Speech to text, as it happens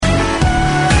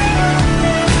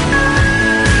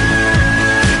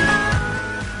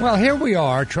Well, here we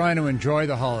are trying to enjoy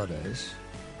the holidays.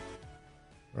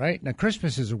 Right? Now,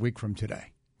 Christmas is a week from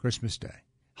today, Christmas Day.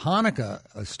 Hanukkah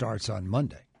starts on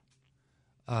Monday.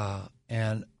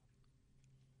 And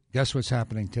guess what's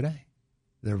happening today?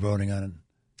 They're voting on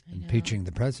impeaching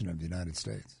the President of the United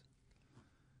States.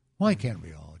 Why can't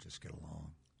we all just get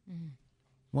along?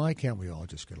 Why can't we all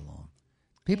just get along?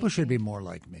 People should be more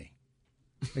like me,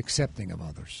 accepting of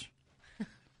others.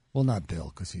 Well, not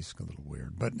Bill, because he's a little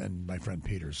weird. And my friend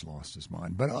Peter's lost his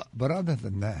mind. But other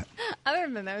than that. Other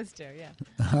than those two, yeah.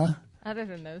 Huh? Other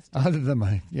than those two. Other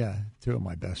than two of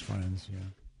my best friends, yeah.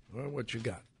 Well, what you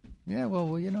got? Yeah,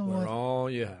 well, you know what? We're all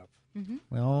you have. Mm-hmm.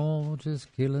 We're all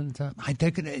just killing time. I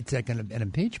think it's like an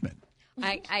impeachment.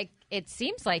 It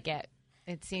seems like it.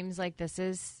 It seems like this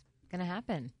is going to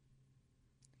happen.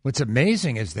 What's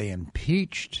amazing is they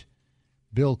impeached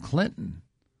Bill Clinton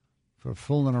for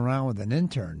fooling around with an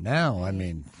intern. Now, I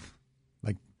mean,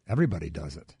 like everybody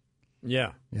does it.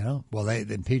 Yeah. You know? Well, they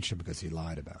impeached him because he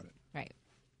lied about it. Right.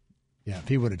 Yeah, if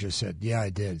he would have just said, yeah,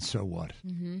 I did, so what?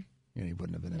 Mm-hmm. You know, he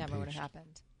wouldn't have been Never impeached. would have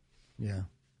happened. Yeah.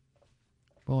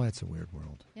 Boy, it's a weird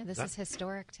world. Yeah, this is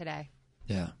historic today.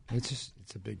 Yeah, it's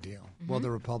a big deal. Mm-hmm. Well,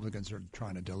 the Republicans are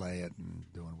trying to delay it and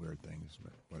doing weird things,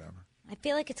 but whatever. I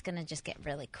feel like it's going to just get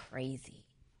really crazy.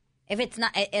 If it's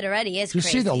not, it already is Did you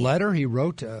crazy. see the letter he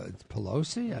wrote to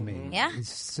Pelosi? I mean, Yeah.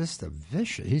 It's just a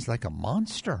vicious. He's like a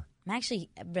monster. I'm actually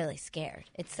really scared.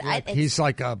 He's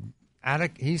like a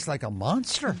addict. He's like a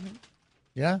monster. Mm-hmm.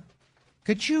 Yeah.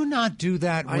 Could you not do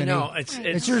that, Winnie? I know. It's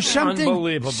Is there something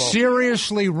unbelievable.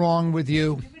 seriously wrong with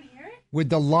you? With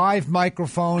the live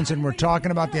microphones, and we're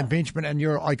talking about the impeachment, and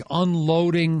you're like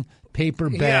unloading paper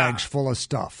bags full of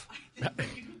stuff.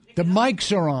 The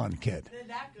mics are on, kid. They're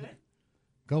that good?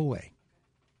 Go away.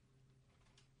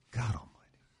 God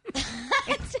almighty.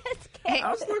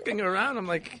 I was looking around. I'm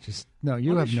like, No,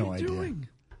 you what have is no she idea. doing?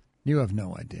 You have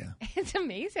no idea. It's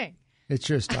amazing. It's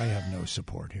just I have no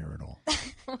support here at all.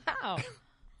 Wow.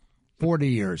 40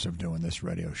 years of doing this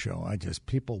radio show.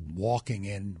 People walking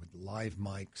in with live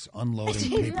mics, unloading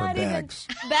paper not bags.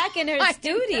 even back in her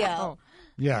studio.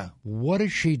 Yeah. What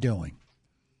is she doing?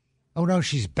 Oh, no,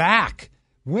 she's back.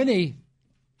 Winnie.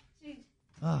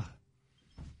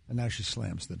 And now she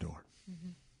slams the door. Mm-hmm.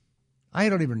 I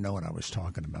don't even know what I was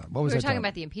talking about. What was We I were talking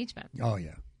about the impeachment. Oh,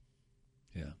 yeah.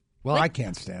 Yeah. Well, I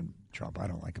can't stand Trump. I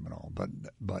don't like him at all.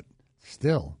 But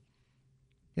still,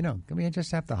 you know, we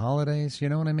just have the holidays. You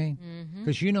know what I mean?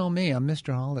 Because you know me, I'm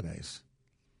Mr. Holidays.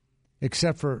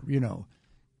 Except for, you know,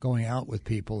 going out with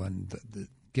people and the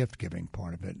gift-giving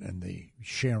part of it and the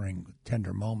sharing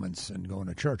tender moments and going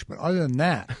to church. But other than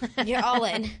that. You're all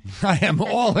in. I am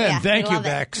all in. Yeah, Thank you, love it.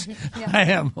 Bex. I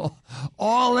am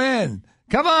all in.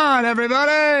 Come on,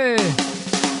 everybody.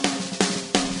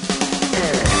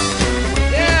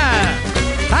 Yeah.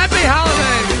 Happy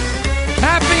holidays.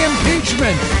 Happy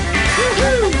impeachment.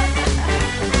 Woo-hoo.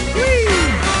 Whee.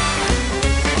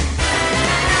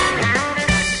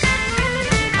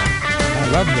 I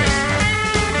love this.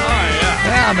 oh, yeah.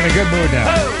 Yeah, I'm in a good mood now.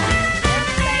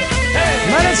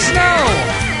 Let it snow.